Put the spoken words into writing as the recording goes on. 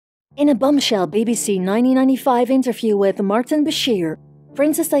In a bombshell BBC 1995 interview with Martin Bashir,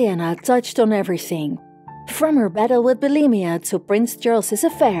 Princess Diana touched on everything. From her battle with bulimia to Prince Charles's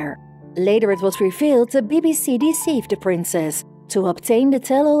affair. Later it was revealed the BBC deceived the princess to obtain the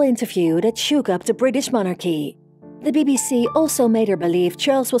tell-all interview that shook up the British monarchy. The BBC also made her believe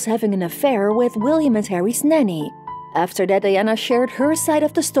Charles was having an affair with William and Harry's nanny. After that, Diana shared her side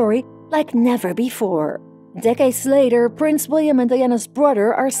of the story like never before. Decades later, Prince William and Diana's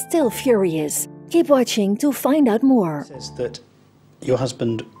brother are still furious. Keep watching to find out more. It says that your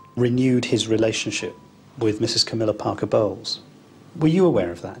husband renewed his relationship with Mrs. Camilla Parker Bowles. Were you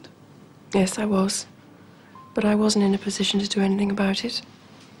aware of that? Yes, I was. But I wasn't in a position to do anything about it.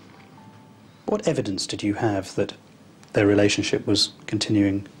 What evidence did you have that their relationship was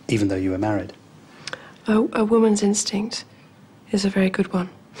continuing even though you were married? A woman's instinct is a very good one.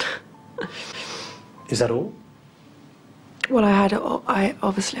 Is that all? Well,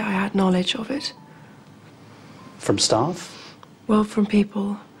 obviously I had knowledge of it. From staff? Well, from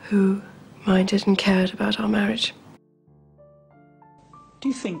people who minded and cared about our marriage. Do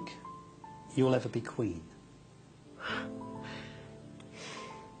you think you'll ever be queen?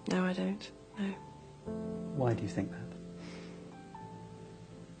 No, I don't. No. Why do you think that?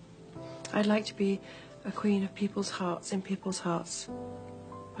 I'd like to be a queen of people's hearts, in people's hearts.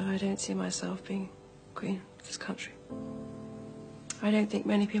 But I don't see myself being queen of this country. I don't think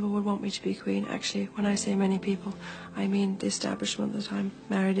many people would want me to be queen. Actually, when I say many people, I mean the establishment that I'm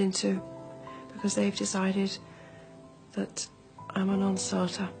married into. Because they've decided that I'm a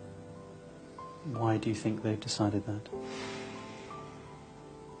non-starter. Why do you think they've decided that?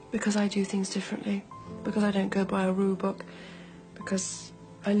 Because I do things differently. Because I don't go by a rule book. Because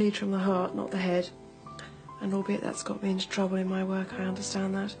I lead from the heart, not the head. And albeit that's got me into trouble in my work, I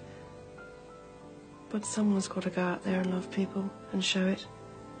understand that. But someone's got to go out there and love people and show it.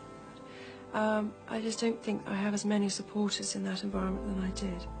 I just don't think I have as many supporters in that environment than I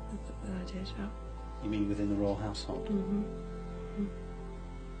did. Yeah. You mean within the royal household? Mm-hmm. Mm.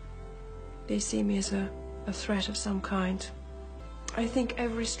 They see me as a threat of some kind. I think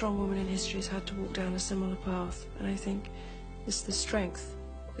every strong woman in history has had to walk down a similar path, and I think it's the strength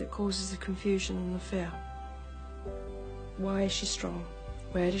that causes the confusion and the fear. Why is she strong?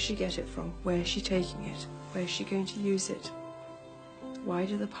 Where does she get it from? Where is she taking it? Where is she going to use it? Why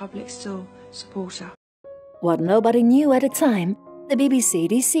do the public still support her? What nobody knew at the time, the BBC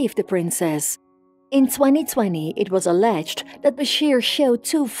deceived the princess. In 2020, it was alleged that Bashir showed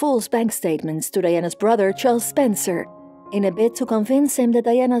 2 false bank statements to Diana's brother Charles Spencer, in a bid to convince him that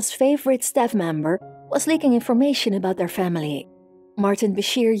Diana's favorite staff member was leaking information about their family. Martin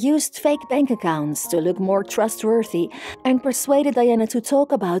Bashir used fake bank accounts to look more trustworthy and persuaded Diana to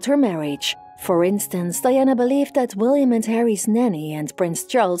talk about her marriage. For instance, Diana believed that William and Harry's nanny and Prince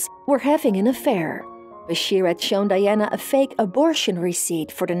Charles were having an affair. Bashir had shown Diana a fake abortion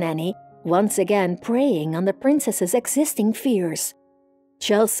receipt for the nanny, once again preying on the princess's existing fears.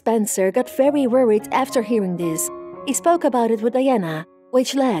 Charles Spencer got very worried after hearing this. He spoke about it with Diana,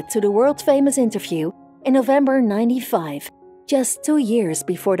 which led to the world-famous interview in November '95. Just 2 years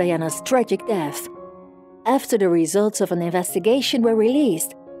before Diana's tragic death. After the results of an investigation were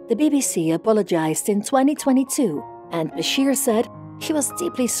released, the BBC apologized in 2022, and Bashir said he was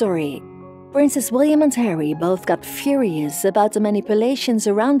deeply sorry. Princes William and Harry both got furious about the manipulations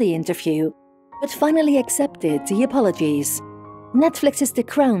around the interview, but finally accepted the apologies. Netflix's The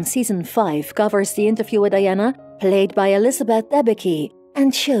Crown Season 5 covers the interview with Diana, played by Elizabeth Debicki,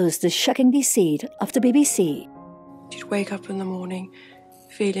 and shows the shocking deceit of the BBC. You'd wake up in the morning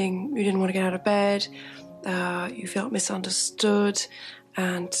feeling you didn't want to get out of bed, you felt misunderstood,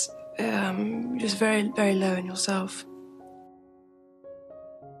 and just very, very low in yourself.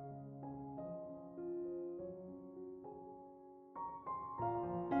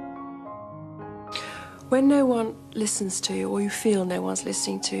 When no one listens to you, or you feel no one's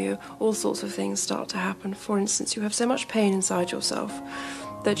listening to you, all sorts of things start to happen. For instance, you have so much pain inside yourself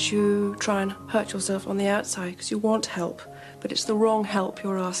that you try and hurt yourself on the outside because you want help, but it's the wrong help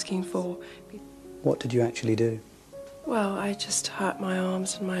you're asking for. What did you actually do? Well, I just hurt my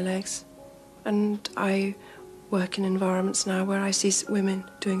arms and my legs. And I work in environments now where I see women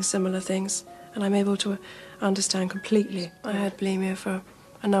doing similar things, and I'm able to understand completely. I had bulimia for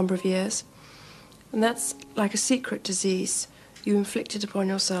a number of years, and that's like a secret disease you inflicted upon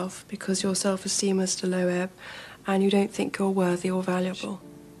yourself because your self-esteem is at a low ebb and you don't think you're worthy or valuable.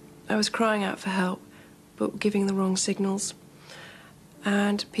 I was crying out for help, but giving the wrong signals.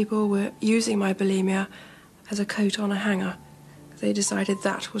 And people were using my bulimia as a coat on a hanger. They decided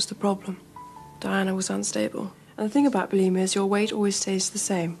that was the problem. Diana was unstable. And the thing about bulimia is your weight always stays the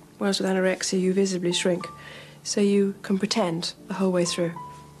same, whereas with anorexia you visibly shrink. So you can pretend the whole way through.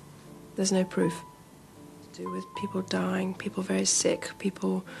 There's no proof. To do with people dying, people very sick,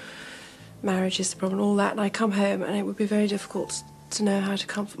 people, marriage is the problem, all that. And I come home and it would be very difficult to know how to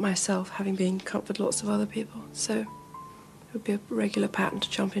comfort myself, having been comforted lots of other people. So it would be a regular pattern to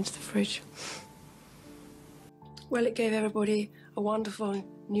jump into the fridge. Well, it gave everybody a wonderful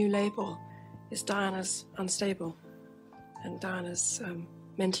new label. It's Diana's unstable and Diana's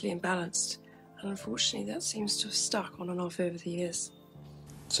mentally imbalanced. And unfortunately, that seems to have stuck on and off over the years.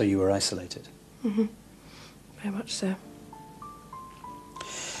 So you were isolated? Mm-hmm. Very much so.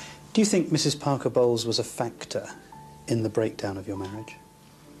 Do you think Mrs. Parker Bowles was a factor in the breakdown of your marriage?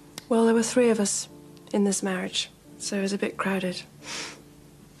 Well, there were 3 of us in this marriage, so it was a bit crowded.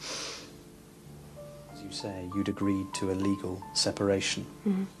 As you say, you'd agreed to a legal separation.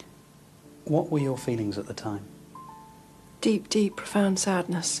 Mm-hmm. What were your feelings at the time? Deep, deep, profound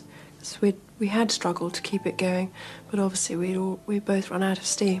sadness. So we had struggled to keep it going, but obviously we both run out of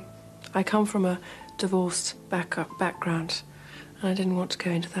steam. I come from a divorced background, and I didn't want to go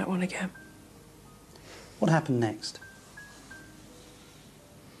into that one again. What happened next?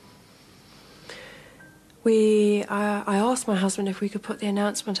 I asked my husband if we could put the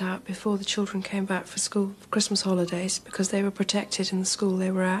announcement out before the children came back for school for Christmas holidays, because they were protected in the school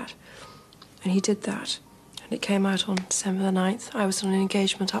they were at, and he did that. And it came out on December the 9th. I was on an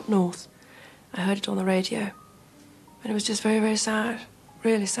engagement up north. I heard it on the radio. And it was just very, very sad,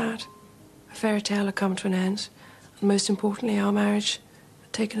 really sad. A fairy tale had come to an end. And most importantly, our marriage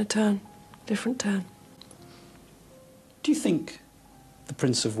had taken a turn, different turn. Do you think the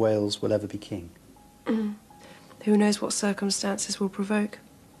Prince of Wales will ever be king? Who knows what circumstances will provoke?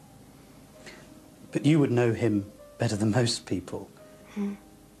 But you would know him better than most people.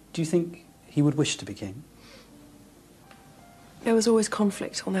 Do you think he would wish to be king? There was always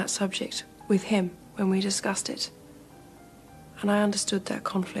conflict on that subject with him when we discussed it. And I understood that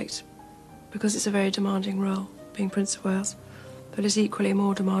conflict because it's a very demanding role, being Prince of Wales, but it's equally a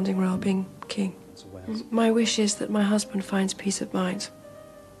more demanding role being king. Prince of Wales. My wish is that my husband finds peace of mind,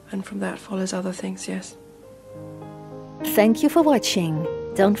 and from that follows other things, yes. Thank you for watching.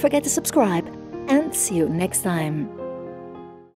 Don't forget to subscribe and see you next time.